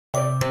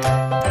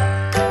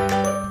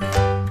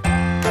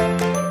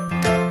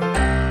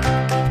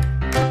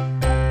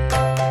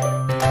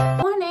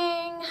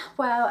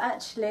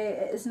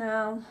is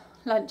now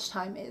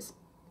lunchtime. It's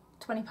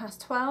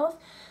 12:20.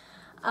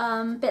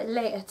 A bit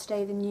later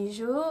today than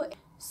usual.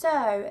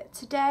 So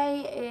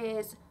today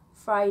is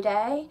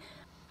Friday.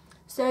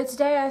 So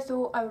today I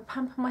thought I would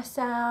pamper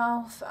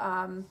myself,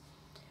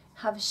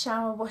 have a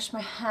shower, wash my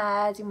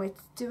hair,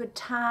 do a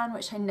tan,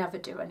 which I never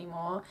do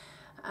anymore.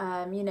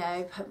 You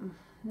know, put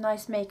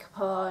nice makeup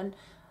on,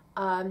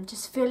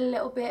 just feel a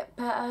little bit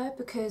better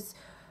because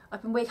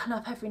I've been waking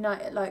up every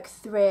night at like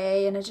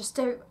 3 and I just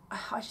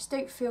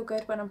don't feel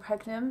good when I'm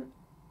pregnant.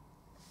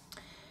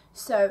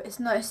 So it's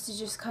nice to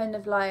just kind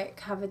of like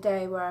have a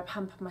day where I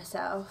pamper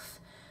myself.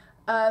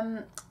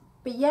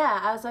 But yeah,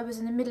 as I was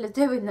in the middle of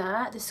doing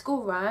that, the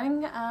school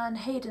rang and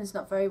Hayden's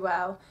not very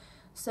well.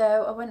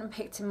 So I went and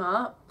picked him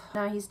up.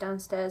 Now he's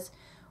downstairs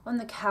on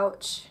the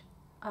couch,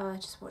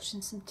 just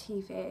watching some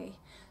TV.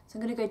 So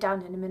I'm going to go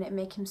down in a minute and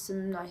make him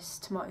some nice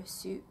tomato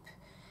soup,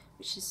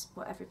 which is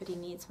what everybody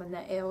needs when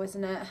they're ill,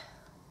 isn't it?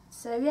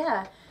 So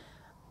yeah,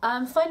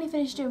 I'm finally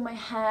finished doing my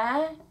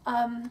hair.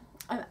 I'm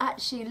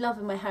actually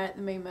loving my hair at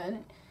the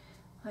moment.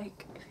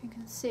 Like, if you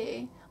can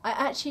see, I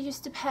actually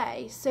used to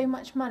pay so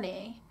much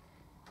money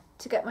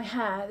to get my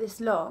hair this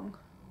long.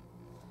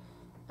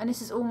 And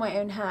this is all my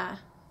own hair.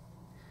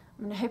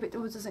 I mean, I hope it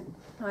all doesn't,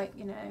 like,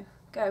 you know,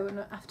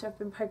 go after I've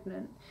been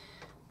pregnant.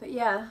 But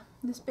yeah,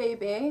 this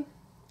baby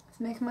is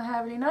making my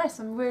hair really nice.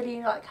 I'm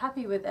really, like,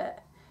 happy with it.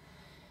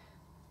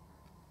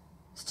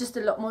 It's just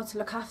a lot more to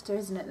look after,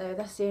 isn't it, though?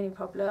 That's the only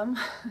problem.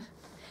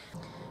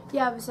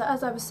 Yeah, as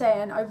I was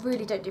saying, I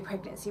really don't do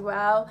pregnancy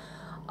well.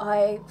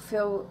 I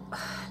feel,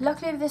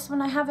 luckily with this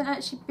one I haven't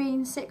actually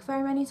been sick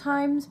very many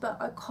times,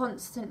 but I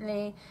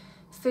constantly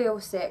feel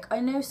sick. I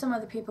know some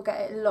other people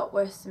get it a lot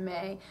worse than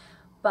me,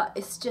 but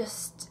it's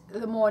just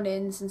the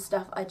mornings and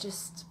stuff, I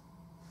just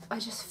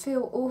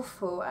feel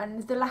awful,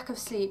 and the lack of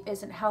sleep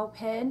isn't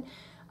helping.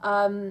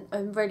 I'm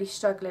really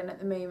struggling at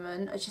the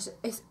moment.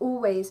 It's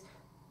always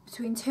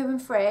between 2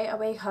 and 3 I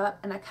wake up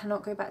and I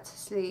cannot go back to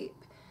sleep.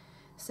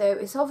 So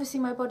it's obviously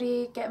my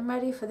body getting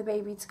ready for the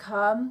baby to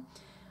come.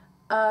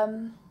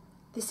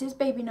 This is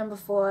baby number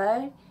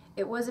 4.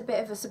 It was a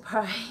bit of a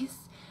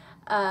surprise,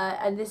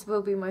 and this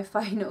will be my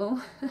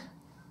final.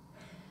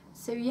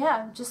 So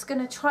yeah, I'm just going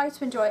to try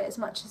to enjoy it as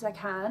much as I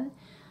can.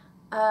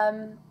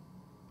 I'm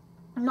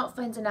not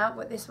finding out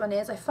what this one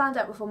is. I found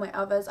out with all my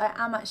others. I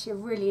am actually a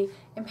really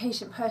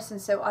impatient person,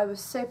 so I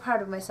was so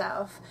proud of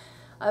myself.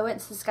 I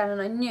went to the scan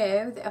and I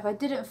knew that if I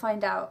didn't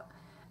find out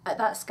at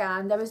that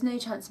scan, there was no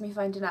chance of me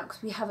finding out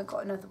because we haven't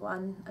got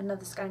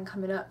another scan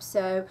coming up.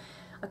 So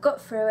I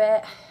got through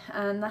it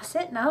and that's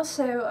it now.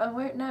 So I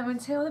won't know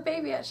until the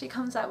baby actually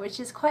comes out, which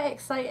is quite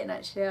exciting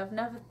actually. I've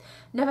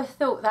never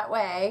thought that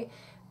way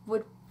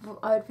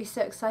I would be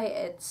so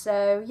excited.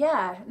 So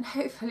yeah, and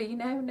hopefully, you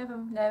know, never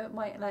know, it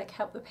might like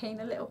help the pain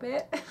a little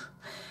bit.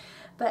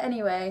 But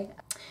anyway,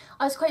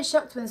 I was quite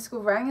shocked when the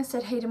school rang and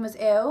said Hayden was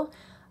ill.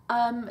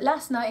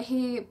 Last night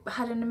he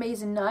had an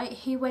amazing night.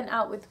 He went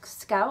out with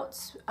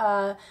scouts.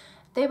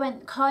 They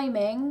went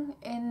climbing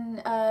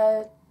in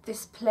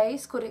this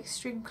place called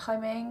Extreme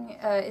Climbing.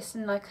 It's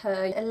in like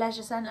a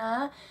leisure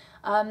centre.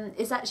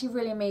 It's actually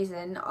really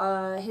amazing.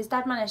 His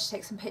dad managed to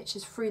take some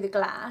pictures through the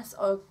glass.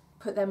 I'll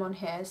put them on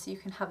here so you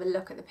can have a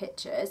look at the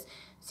pictures,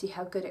 see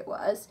how good it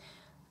was.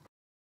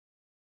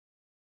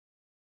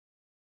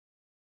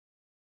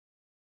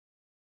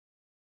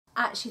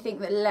 I actually think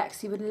that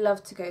Lexi would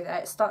love to go there.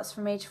 It starts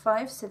from age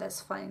 5, so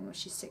that's fine. Well,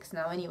 she's 6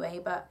 now anyway,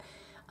 but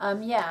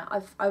yeah,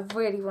 I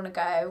really want to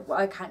go. Well,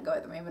 I can't go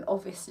at the moment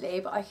obviously,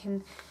 but I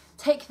can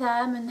take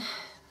them and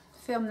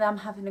film them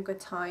having a good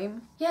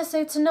time. Yeah,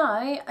 so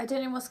tonight I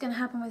don't know what's going to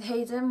happen with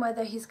Hayden,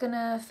 whether he's going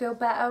to feel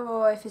better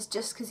or if it's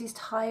just because he's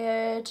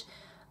tired.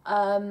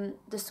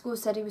 The school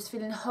said he was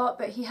feeling hot,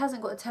 but he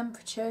hasn't got a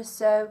temperature,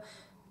 so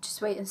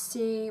just wait and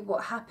see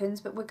what happens.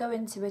 But we're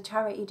going to a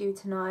charity do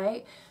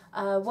tonight.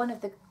 One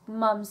of the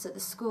mums at the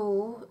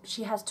school,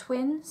 she has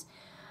twins,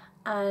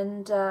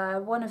 and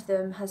one of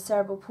them has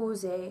cerebral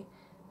palsy,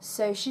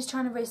 so she's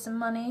trying to raise some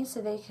money so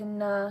they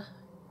can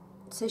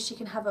so she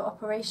can have an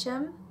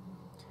operation.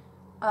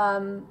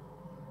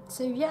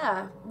 So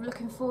yeah, I'm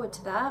looking forward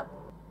to that.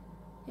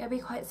 Yeah, I'll be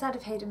quite sad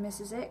if Hayden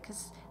misses it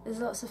because there's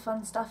lots of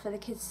fun stuff for the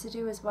kids to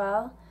do as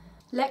well.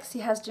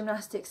 Lexi has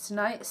gymnastics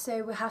tonight,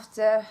 so we'll have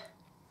to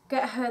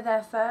get her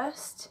there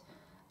first,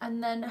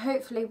 and then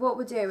hopefully what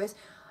we'll do is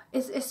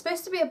it's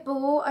supposed to be a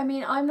ball. I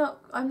mean, I'm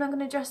not going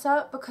to dress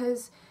up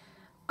because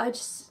I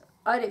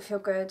don't feel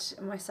good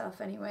in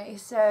myself anyway,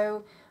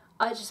 so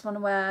I just want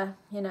to wear,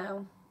 you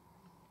know,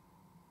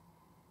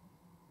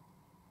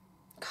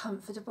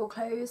 comfortable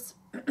clothes.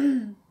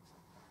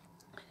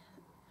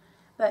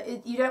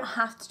 But you don't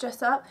have to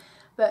dress up.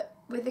 But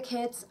with the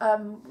kids,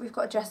 we've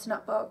got a dressing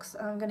up box,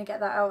 and I'm going to get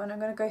that out and I'm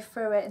going to go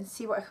through it and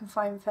see what I can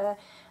find for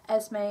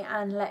Esme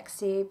and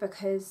Lexi,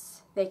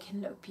 because they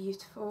can look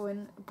beautiful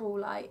and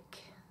ball-like.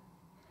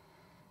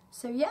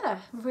 So yeah,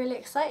 I'm really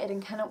excited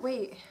and cannot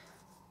wait.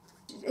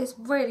 It's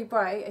really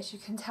bright, as you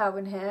can tell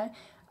in here,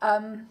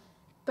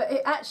 but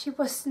it actually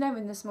was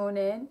snowing this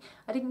morning.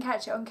 I didn't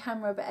catch it on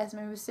camera, but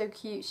Esme was so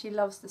cute. She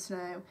loves the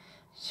snow,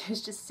 She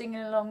was just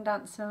singing along,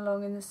 dancing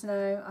along in the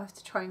snow. I have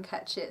to try and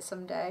catch it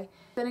someday.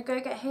 I'm gonna go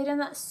get Hayden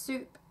that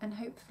soup and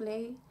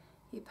hopefully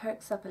he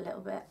perks up a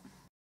little bit.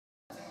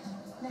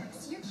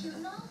 Max, you're cute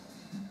and all.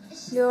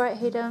 You alright,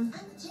 Hayden?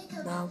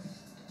 No.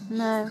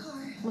 No.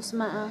 What's the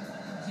matter?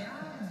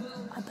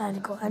 I barely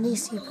got any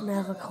sleep and I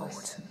have a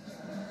cold.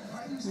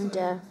 Oh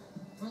dear.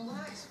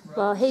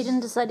 Well, Hayden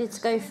decided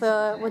to go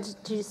for, what did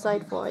you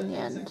decide for in the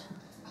end?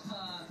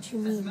 What do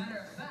you mean?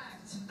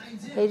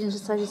 Hayden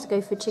decided to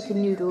go for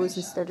chicken noodles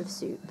instead of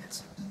soup.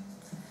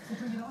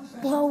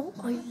 Well,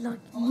 I like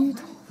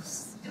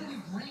noodles.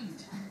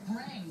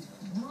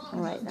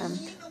 Alright then.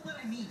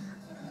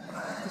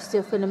 You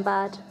still feeling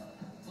bad?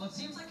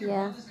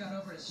 Yeah.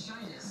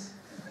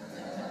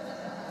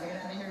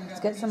 Let's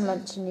get some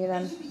lunch in you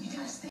then.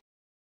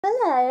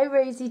 Hello,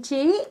 rosy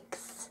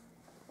cheeks.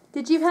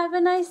 Did you have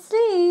a nice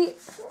sleep?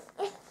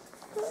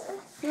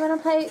 You want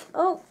to play?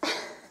 Oh.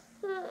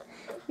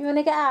 You want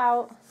to get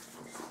out?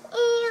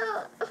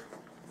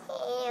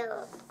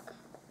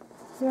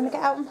 You want to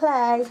get out and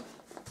play?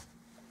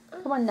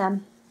 Come on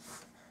then.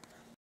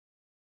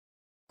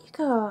 You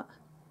got?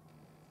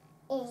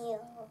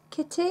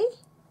 Kitty?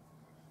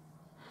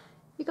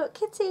 You got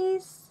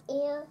kitties?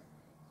 Yeah.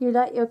 You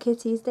like your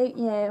kitties, don't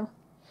you?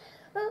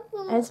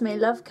 Esme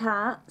love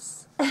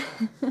cats.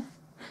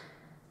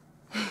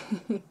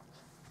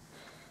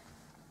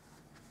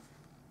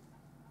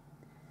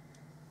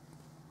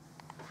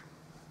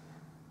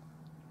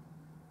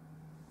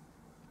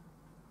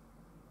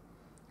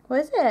 What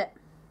is it?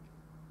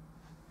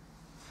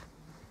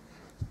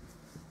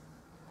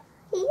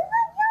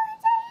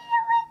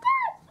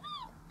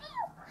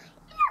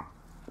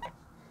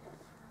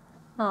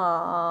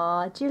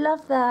 Aww, do you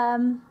love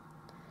them?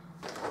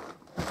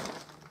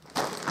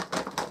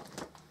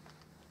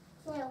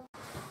 No.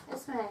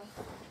 Esme.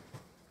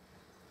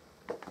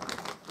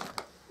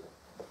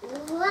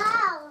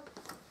 Wow.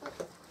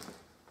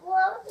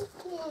 Wow.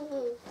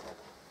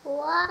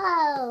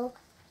 Wow.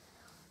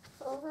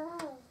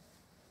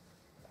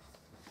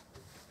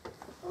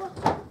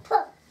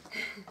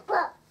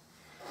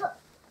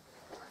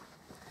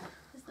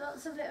 There's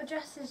lots of little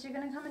dresses. You're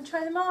going to come and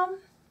try them on?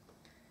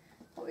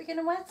 What are we going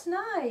to wear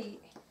tonight?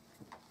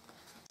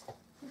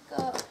 We've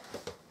got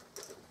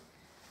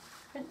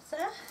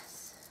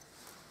Princess.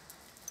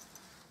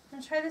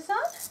 Want to try this on?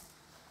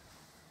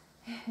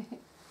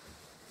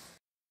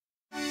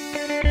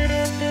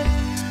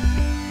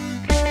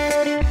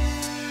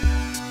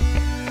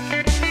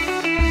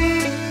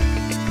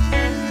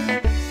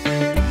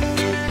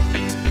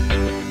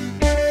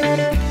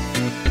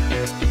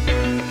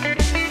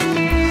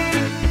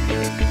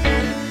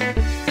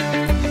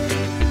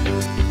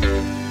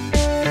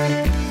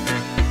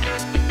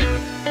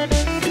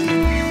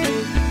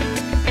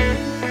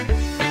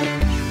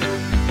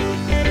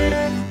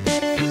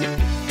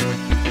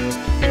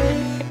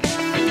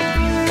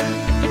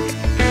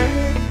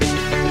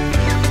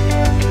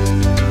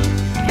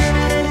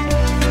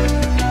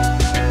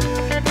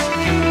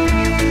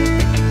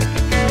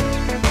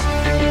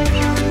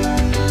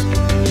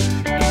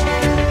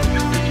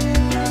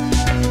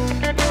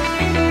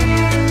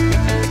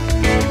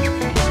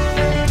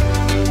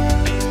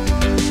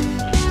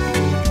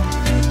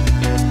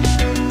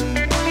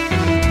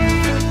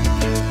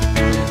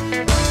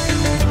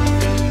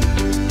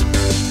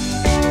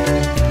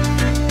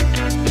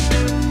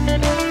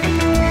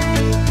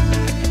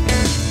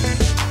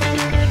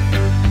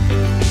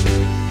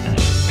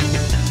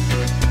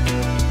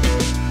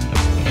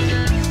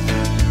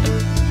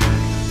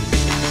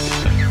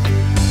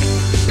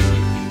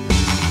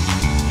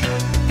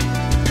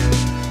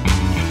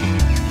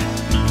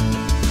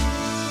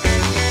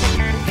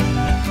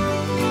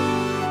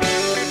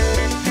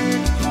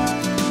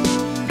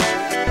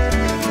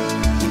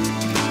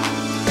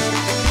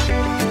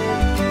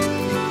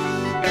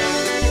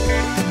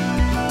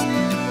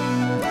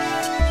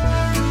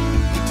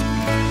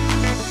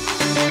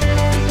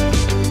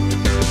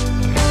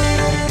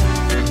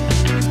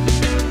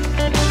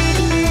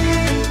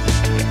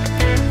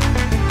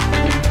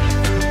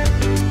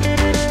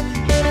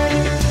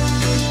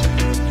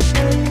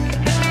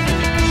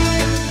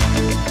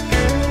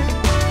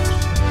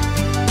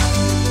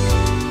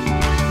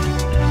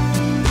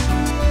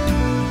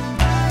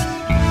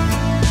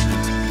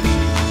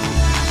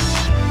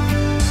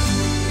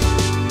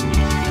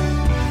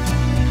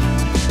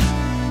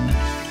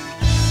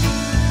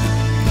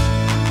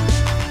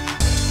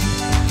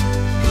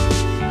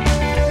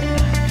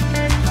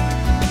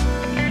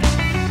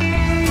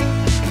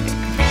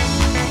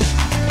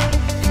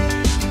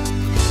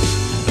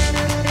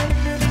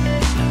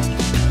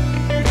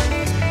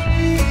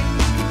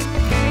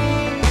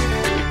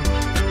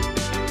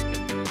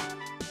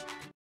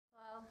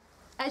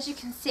 As you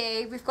can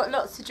see, we've got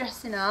lots of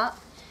dressing up.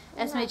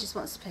 Esme just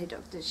wants to play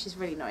doctor. She's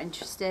really not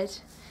interested.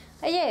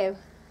 Are you?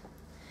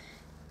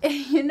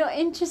 You're not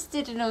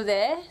interested in all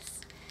this?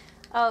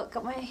 Oh,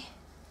 got my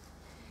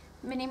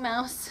Minnie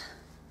Mouse.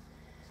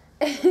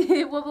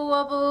 Wobble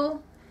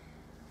wobble.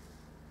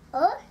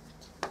 Oh?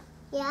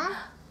 Yeah?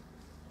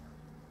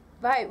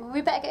 Right, well, we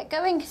better get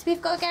going because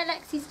we've got to get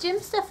Lexi's gym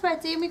stuff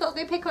ready and we've got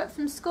to go pick her up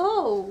from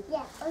school.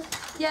 Yeah.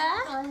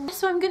 Yeah?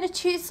 So I'm going to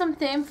choose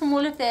something from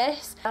all of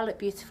this. They'll look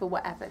beautiful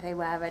whatever they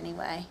wear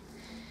anyway.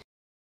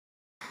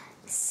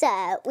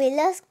 So, we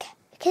just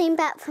came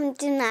back from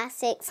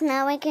gymnastics.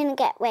 Now we're going to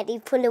get ready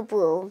for the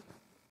ball.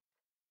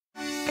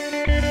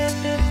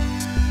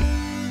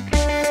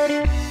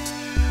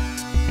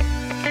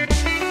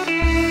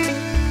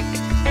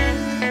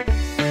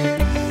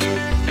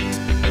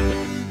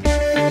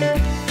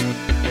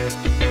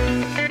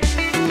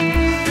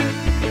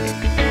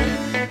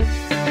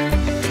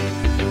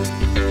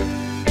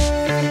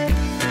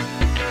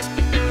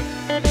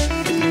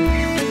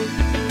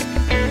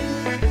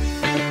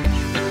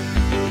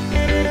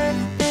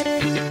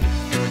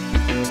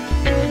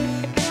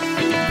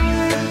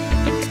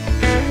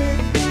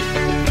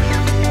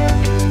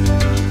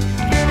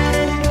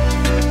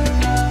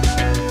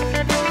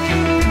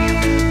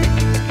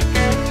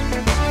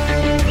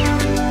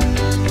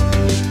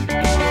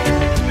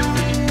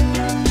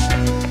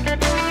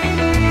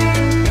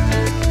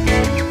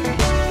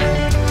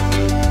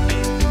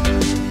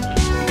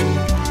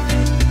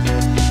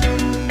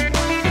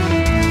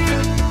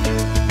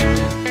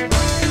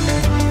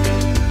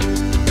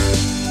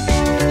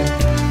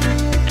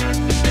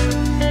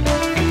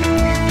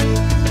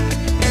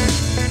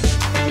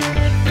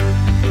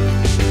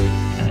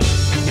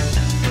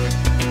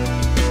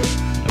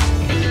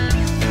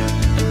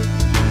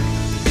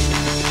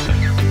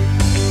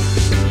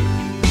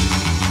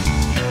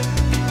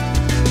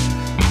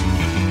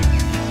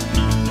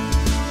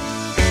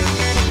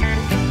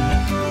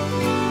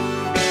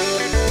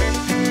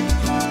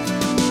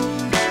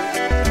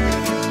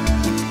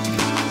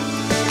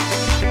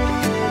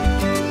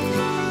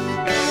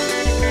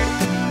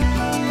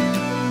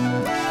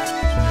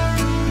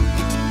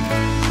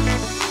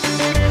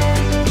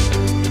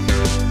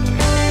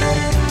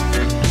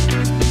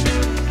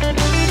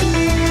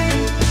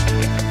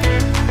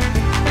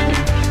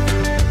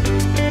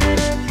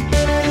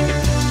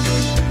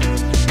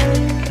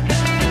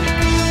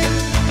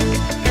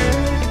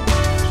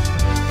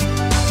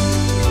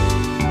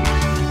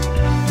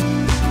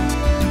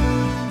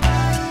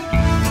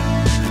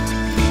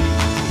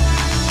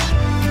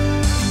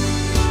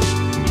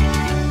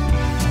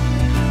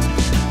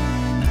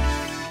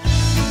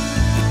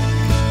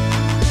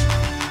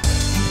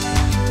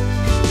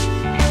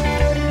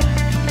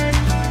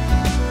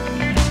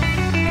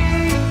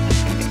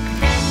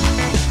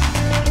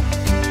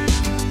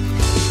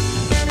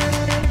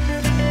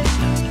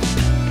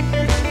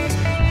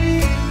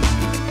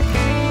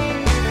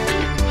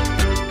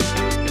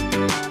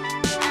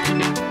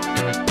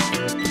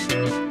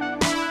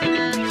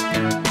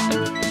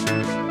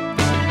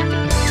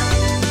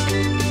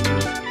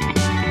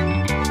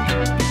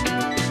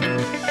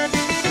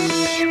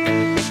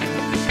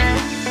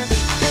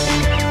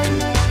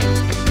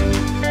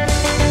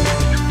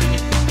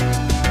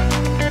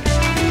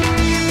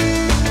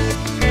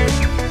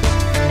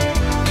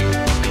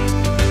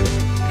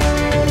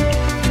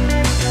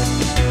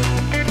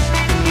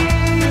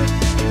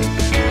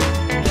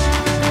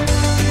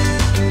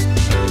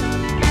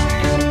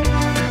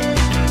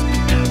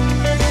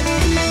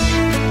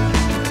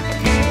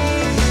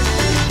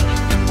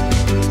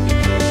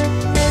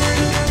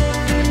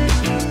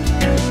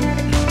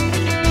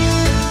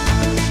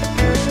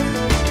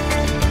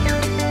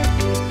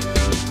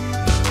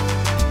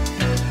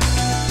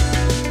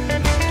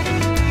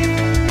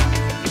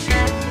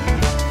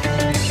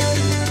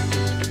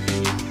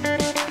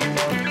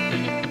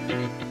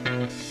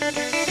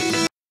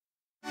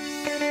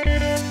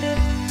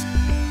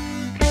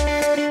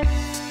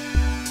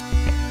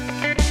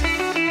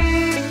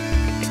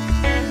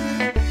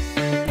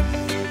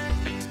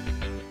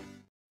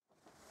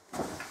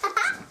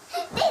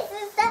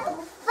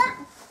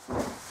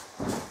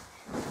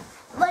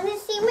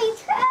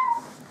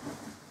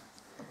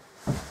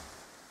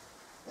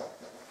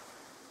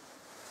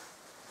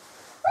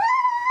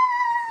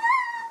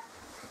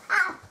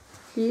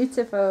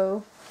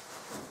 Beautiful.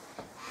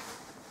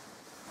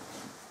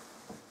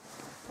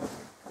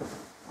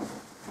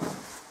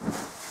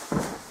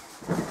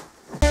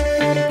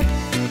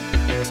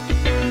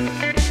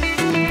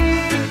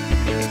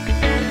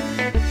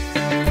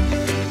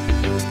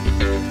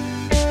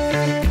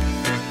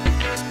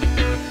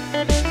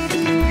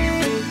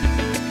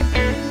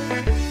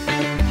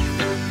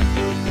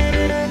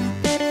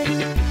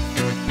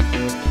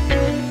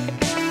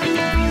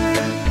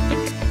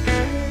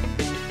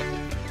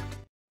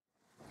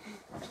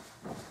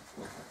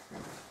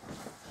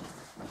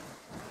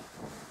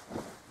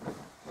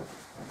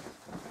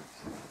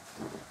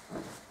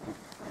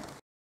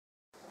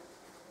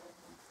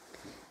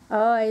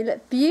 Oh, you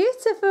look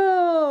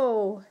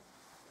beautiful.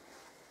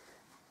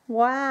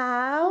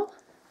 Wow.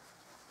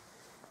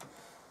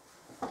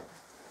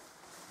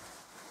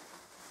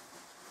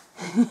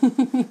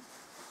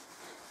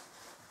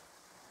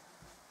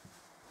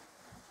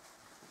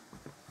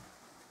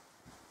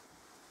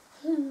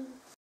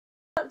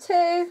 Up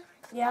to?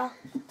 Yeah.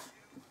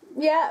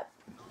 Yeah.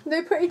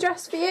 No pretty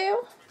dress for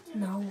you?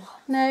 No.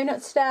 No,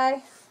 not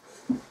today.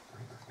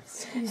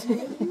 Excuse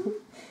me.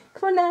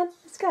 Come on then,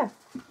 let's go.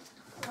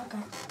 Okay.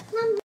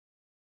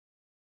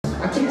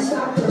 I can't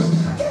stop it. I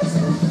can't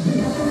stop it.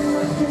 Nothing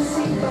I can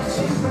see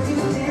but you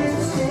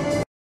dance.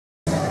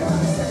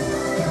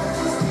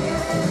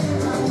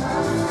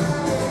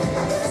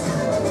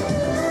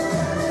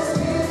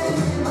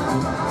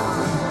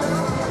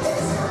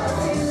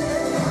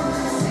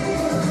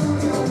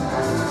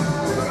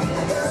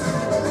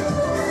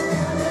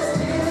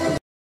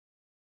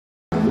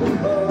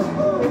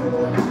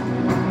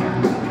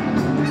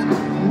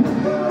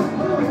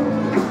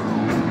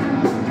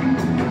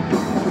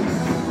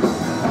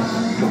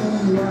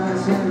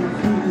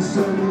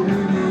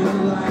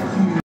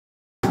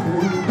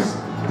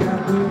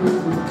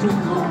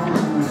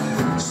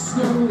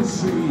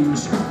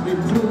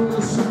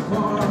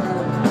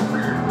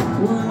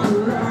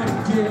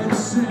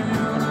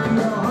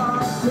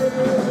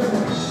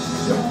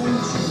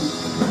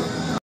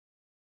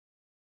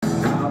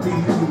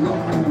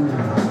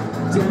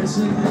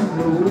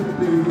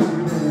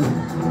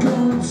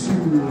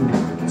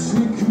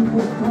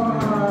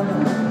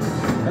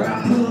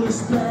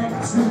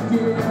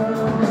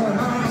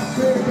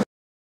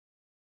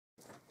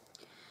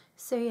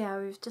 So yeah,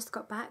 we've just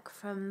got back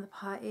from the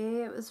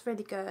party. It was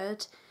really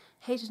good.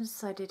 Hayden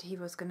decided he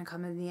was going to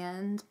come in the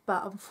end,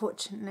 but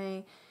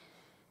unfortunately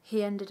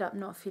he ended up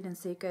not feeling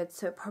so good,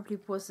 so it probably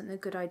wasn't a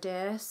good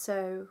idea.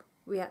 So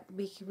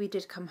we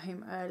did come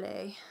home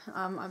early.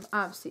 I'm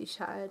absolutely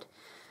shattered.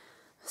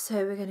 So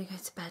we're going to go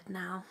to bed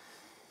now.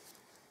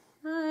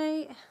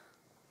 Night.